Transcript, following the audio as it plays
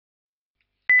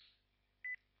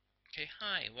Okay,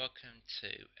 hi, welcome to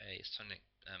a Sonic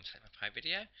Pi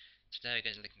video. Today we're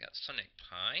going to be looking at Sonic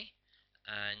Pi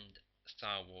and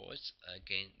Star Wars,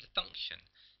 again, the function.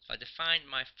 So I defined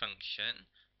my function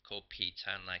called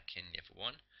p-time like in the other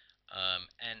one,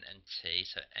 n and t.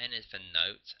 So n is the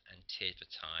note and t is the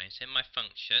time. So in my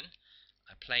function,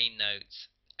 I play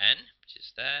note n, which is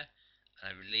there, and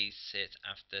I release it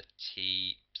after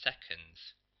t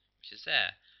seconds, which is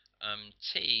there.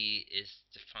 T is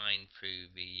defined through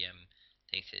the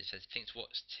thing. So it says things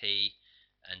what's T,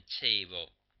 and T, well,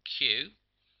 Q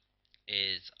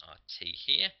is our T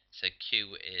here. So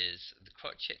Q is the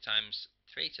crotchet times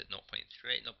 3, so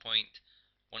 0.3, 0.15.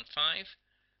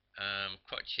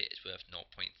 Crotchet is worth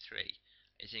 0.3.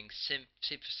 Using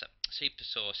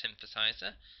Supersaw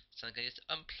synthesizer. So I'm going to just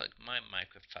unplug my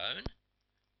microphone,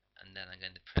 and then I'm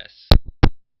going to press.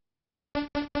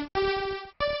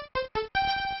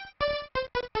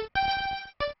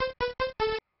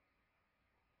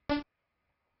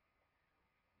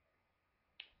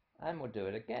 And we'll do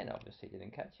it again. Obviously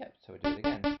didn't catch up, so we'll do it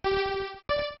again.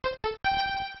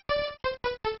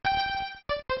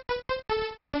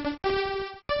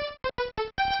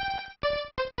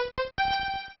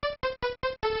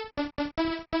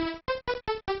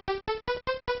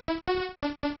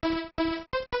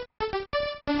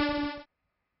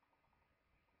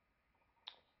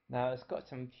 Now it's got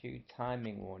some few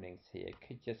timing warnings here. It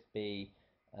could just be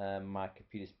my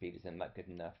computer speed isn't that good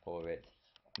enough for it.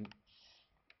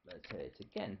 Let's hit it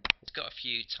again. It's got a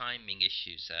few timing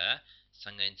issues there, so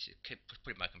I'm going to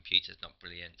put my computer's not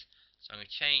brilliant. So I'm going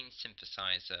to change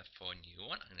synthesizer for a new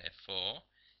one. I'm going to go for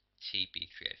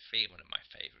TB303, one of my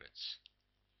favourites.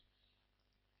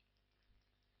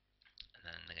 And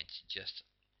then I'm going to just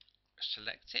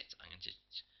select it. I'm going to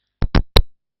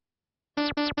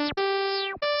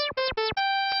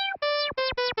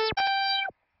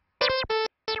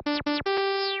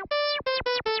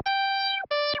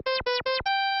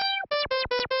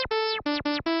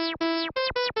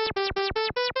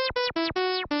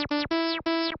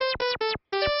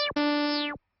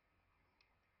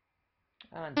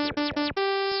and do it again.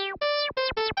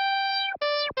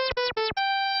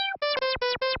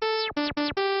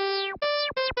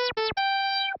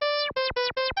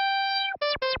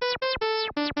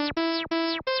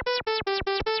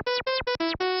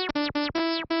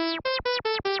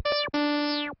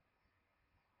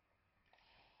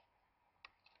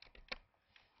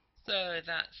 So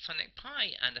that's Sonic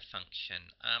Pi and a function.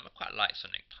 I quite like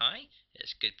Sonic Pi.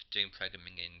 It's good for doing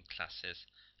programming in classes.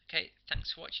 Okay,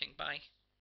 thanks for watching. Bye.